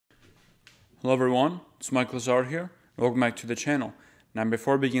Hello everyone, it's Michael Lazar here, and welcome back to the channel. Now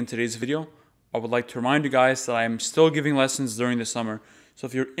before we begin today's video, I would like to remind you guys that I am still giving lessons during the summer, so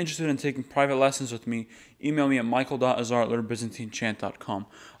if you're interested in taking private lessons with me, email me at michael.azar@learnbyzantinechant.com.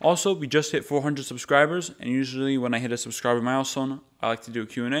 Also, we just hit 400 subscribers, and usually when I hit a subscriber milestone, I like to do a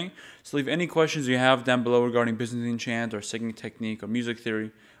Q&A, so leave any questions you have down below regarding Byzantine chant or singing technique or music theory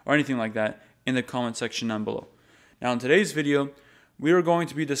or anything like that in the comment section down below. Now in today's video, we are going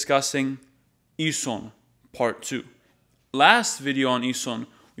to be discussing Ison, part 2. Last video on Ison,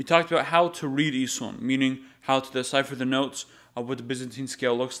 we talked about how to read Ison, meaning how to decipher the notes of what the Byzantine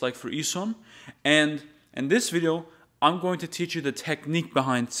scale looks like for Ison. And in this video, I'm going to teach you the technique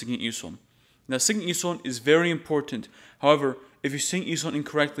behind singing Ison. Now, singing Ison is very important. However, if you sing Ison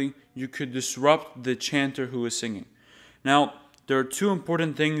incorrectly, you could disrupt the chanter who is singing. Now, there are two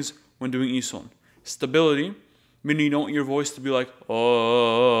important things when doing Ison. Stability, meaning you don't want your voice to be like,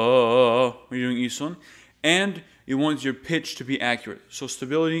 oh, when you're doing Ison. And you want your pitch to be accurate. So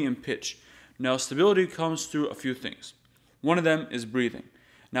stability and pitch. Now stability comes through a few things. One of them is breathing.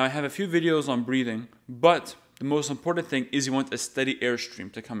 Now I have a few videos on breathing, but the most important thing is you want a steady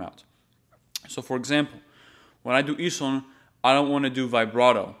airstream to come out. So for example, when I do Ison, I don't want to do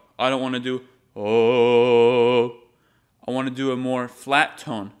vibrato. I don't want to do, oh. I want to do a more flat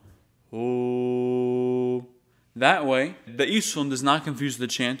tone. Oh. That way, the Ison does not confuse the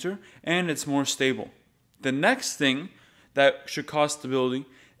chanter, and it's more stable. The next thing that should cause stability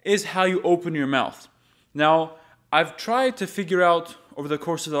is how you open your mouth. Now, I've tried to figure out over the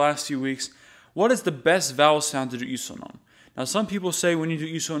course of the last few weeks, what is the best vowel sound to do Ison on? Now, some people say when you do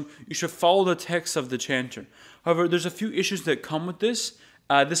Ison, you should follow the text of the chanter. However, there's a few issues that come with this.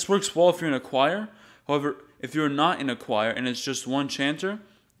 This works well if you're in a choir. However, if you're not in a choir and it's just one chanter,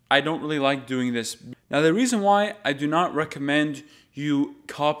 I don't really like doing this. Now the reason why I do not recommend you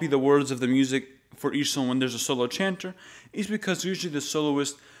copy the words of the music for Ison when there's a solo chanter is because usually the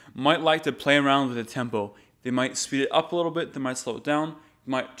soloist might like to play around with the tempo. They might speed it up a little bit, they might slow it down,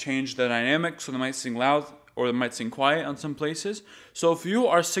 might change the dynamic, so they might sing loud or they might sing quiet on some places. So if you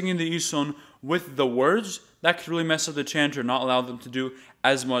are singing the Ison with the words, that could really mess up the chanter, not allow them to do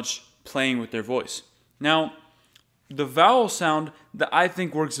as much playing with their voice. Now, the vowel sound that I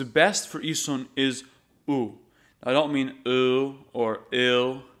think works best for Ison is oo. I don't mean oo or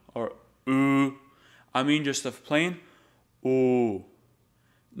ill or oo. I mean just a plain oo.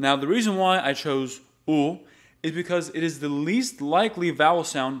 Now the reason why I chose oo is because it is the least likely vowel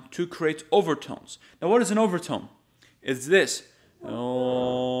sound to create overtones. Now what is an overtone? It's this.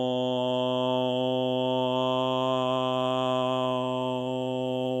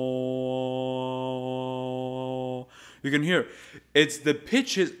 You can hear it's the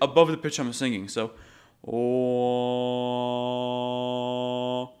pitches above the pitch I'm singing. So,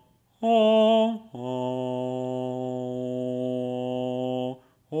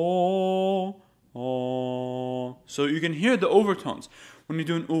 so you can hear the overtones. When you're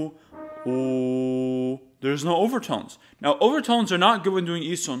doing there's no overtones. Now, overtones are not good when doing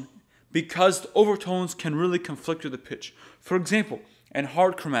Ison because the overtones can really conflict with the pitch. For example, in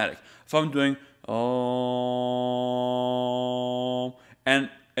hard chromatic, if I'm doing and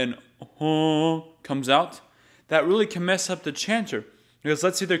comes out, that really can mess up the chanter. Because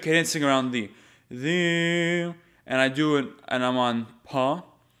let's say they're cadencing around the, and I do it, and I'm on pa.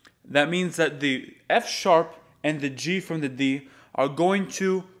 That means that the F sharp and the G from the D are going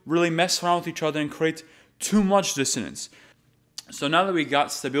to really mess around with each other and create too much dissonance. So now that we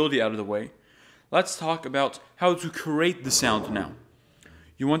got stability out of the way, let's talk about how to create the sound now.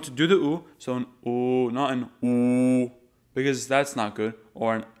 You want to do the oo, so an oo, not an oo, because that's not good,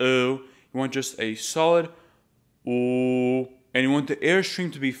 or an oo. You want just a solid oo, and you want the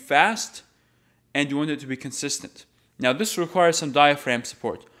airstream to be fast, and you want it to be consistent. Now this requires some diaphragm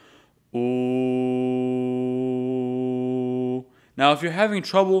support. Ooh. Now if you're having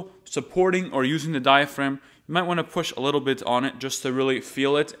trouble supporting or using the diaphragm, you might want to push a little bit on it just to really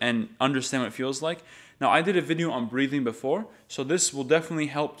feel it and understand what it feels like. Now I did a video on breathing before, so this will definitely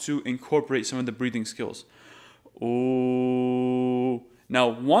help to incorporate some of the breathing skills. Ooh. Now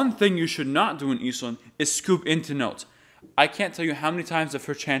one thing you should not do in Ison is scoop into notes. I can't tell you how many times I've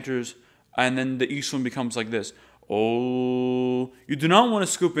heard chanters and then the Ison becomes like this. Oh, you do not want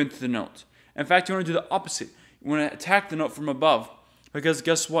to scoop into the note. In fact, you want to do the opposite. You want to attack the note from above. Because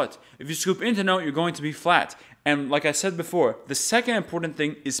guess what? If you scoop into the note, you're going to be flat. And like I said before, the second important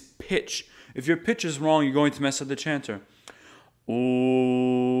thing is pitch. If your pitch is wrong, you're going to mess up the chanter.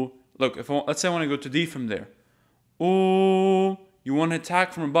 Ooh. Look, let's say I want to go to D from there. Ooh. You want to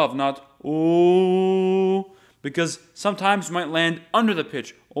attack from above, not ooh. because sometimes you might land under the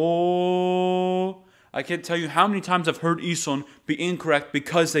pitch. Oh, I can't tell you how many times I've heard Ison be incorrect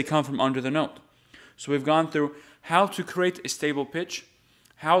because they come from under the note. So we've gone through how to create a stable pitch,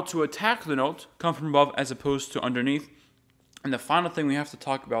 how to attack the note, come from above as opposed to underneath, and the final thing we have to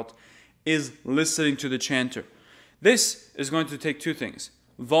talk about is listening to the chanter. This is going to take two things,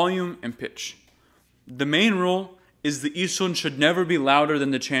 volume and pitch. The main rule is the Ison should never be louder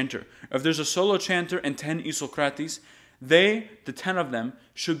than the chanter. If there's a solo chanter and 10 Isokrates, the 10 of them,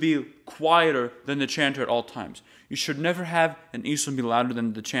 should be quieter than the chanter at all times. You should never have an Ison be louder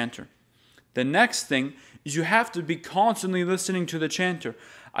than the chanter. The next thing is you have to be constantly listening to the chanter.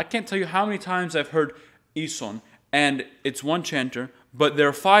 I can't tell you how many times I've heard Ison and it's one chanter, but there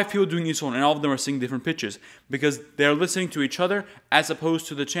are 5 people doing Ison and all of them are singing different pitches because they're listening to each other as opposed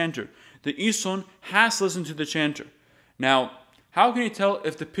to the chanter. The Ison has to listen to the chanter. Now, how can you tell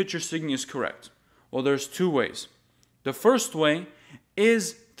if the pitch you're singing is correct? Well, there's 2 ways. The first way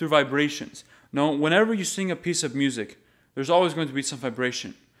is through vibrations. Now, whenever you sing a piece of music, there's always going to be some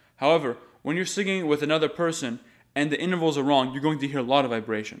vibration. However, when you're singing with another person and the intervals are wrong, you're going to hear a lot of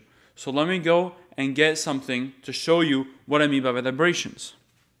vibration. So let me go and get something to show you what I mean by vibrations.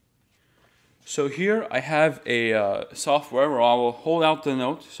 So here I have a software where I will hold out the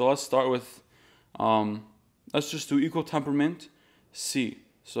note. So let's start with, let's just do equal temperament, C.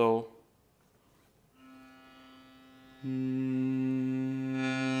 So, now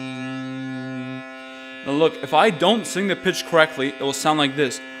look, if I don't sing the pitch correctly, it will sound like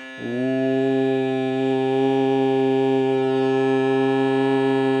this.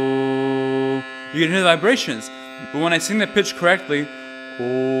 You can hear the vibrations, but when I sing the pitch correctly,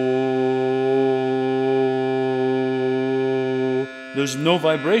 there's no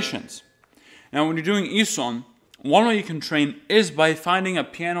vibrations. Now when you're doing Ison, one way you can train is by finding a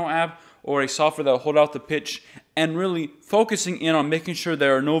piano app or a software that will hold out the pitch and really focusing in on making sure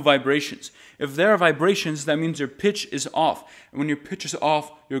there are no vibrations. If there are vibrations, that means your pitch is off. And when your pitch is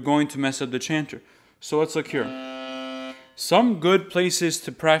off, you're going to mess up the chanter. So let's look here. Some good places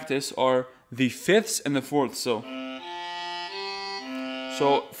to practice are the 5ths and the 4ths.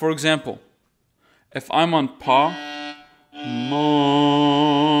 So for example, if I'm on Pa,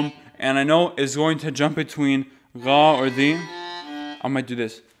 Mom, and I know it's going to jump between Ra or the, I might do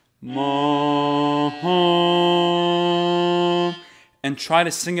this. Mom, and try to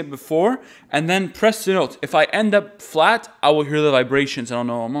sing it before, and then press the note. If I end up flat, I will hear the vibrations and I'll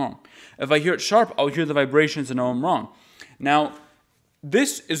know I'm wrong. If I hear it sharp, I'll hear the vibrations and know I'm wrong. Now,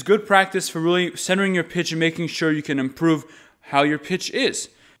 this is good practice for really centering your pitch and making sure you can improve how your pitch is.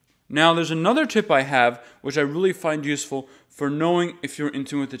 Now, there's another tip I have, which I really find useful for knowing if you're in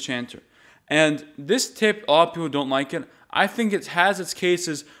tune with the chanter. And this tip, a lot of people don't like it. I think it has its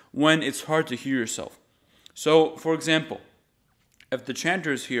cases when it's hard to hear yourself. So, for example, if the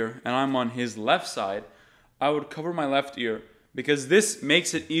chanter is here and I'm on his left side, I would cover my left ear because this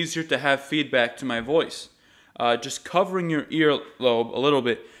makes it easier to have feedback to my voice. Just covering your earlobe a little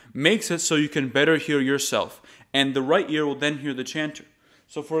bit makes it so you can better hear yourself, and the right ear will then hear the chanter.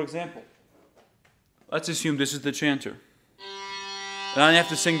 So, for example, let's assume this is the chanter. And I have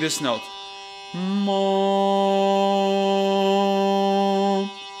to sing this note. Mom.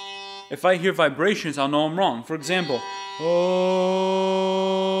 If I hear vibrations, I'll know I'm wrong. For example, oh.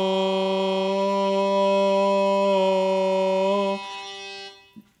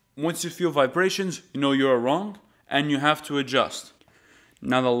 Once you feel vibrations, you know you're wrong, and you have to adjust.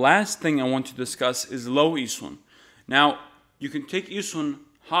 Now, the last thing I want to discuss is low Ison. Now, you can take Ison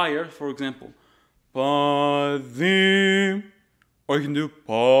higher, for example, Pa-dim, or you can do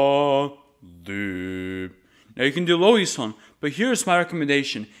Pa-dim. Now, you can do low Ison, but here's my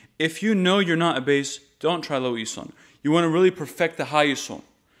recommendation. If you know you're not a bass, don't try low Ison. You want to really perfect the high Ison.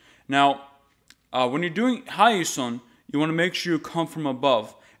 Now, when you're doing high Ison, you want to make sure you come from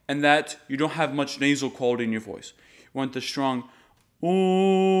above and that you don't have much nasal quality in your voice. You want the strong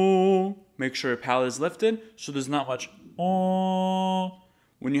oh. Make sure your palate is lifted so there's not much oh.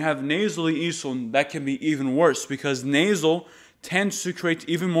 When you have nasally Ison, that can be even worse because nasal tends to create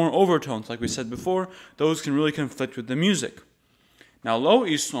even more overtones. Like we said before, those can really conflict with the music. Now, low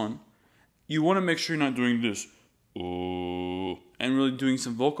Ison, you want to make sure you're not doing this ooh, and really doing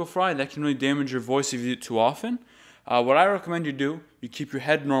some vocal fry. That can really damage your voice if you do it too often. What I recommend you do, you keep your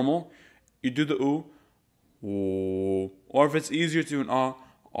head normal, you do the ooh, or if it's easier to do an ah,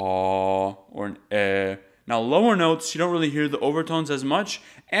 or an eh. Now, lower notes, you don't really hear the overtones as much,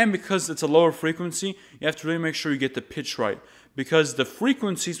 and because it's a lower frequency, you have to really make sure you get the pitch right, because the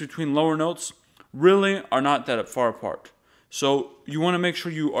frequencies between lower notes really are not that far apart. So you want to make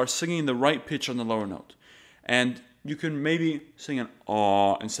sure you are singing the right pitch on the lower note. And you can maybe sing an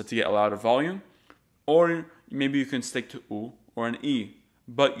ah instead to get a louder volume, or maybe you can stick to oo or an e,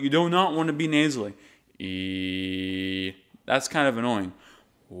 but you do not want to be nasally. E, that's kind of annoying.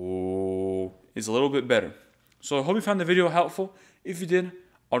 Oo is a little bit better. So I hope you found the video helpful. If you did,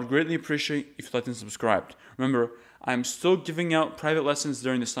 I would greatly appreciate if you liked and subscribed. Remember, I'm still giving out private lessons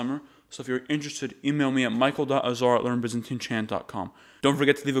during the summer, so if you're interested, email me at michael.azar@learnbyzantinechant.com. Don't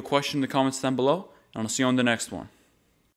forget to leave a question in the comments down below, and I'll see you on the next one.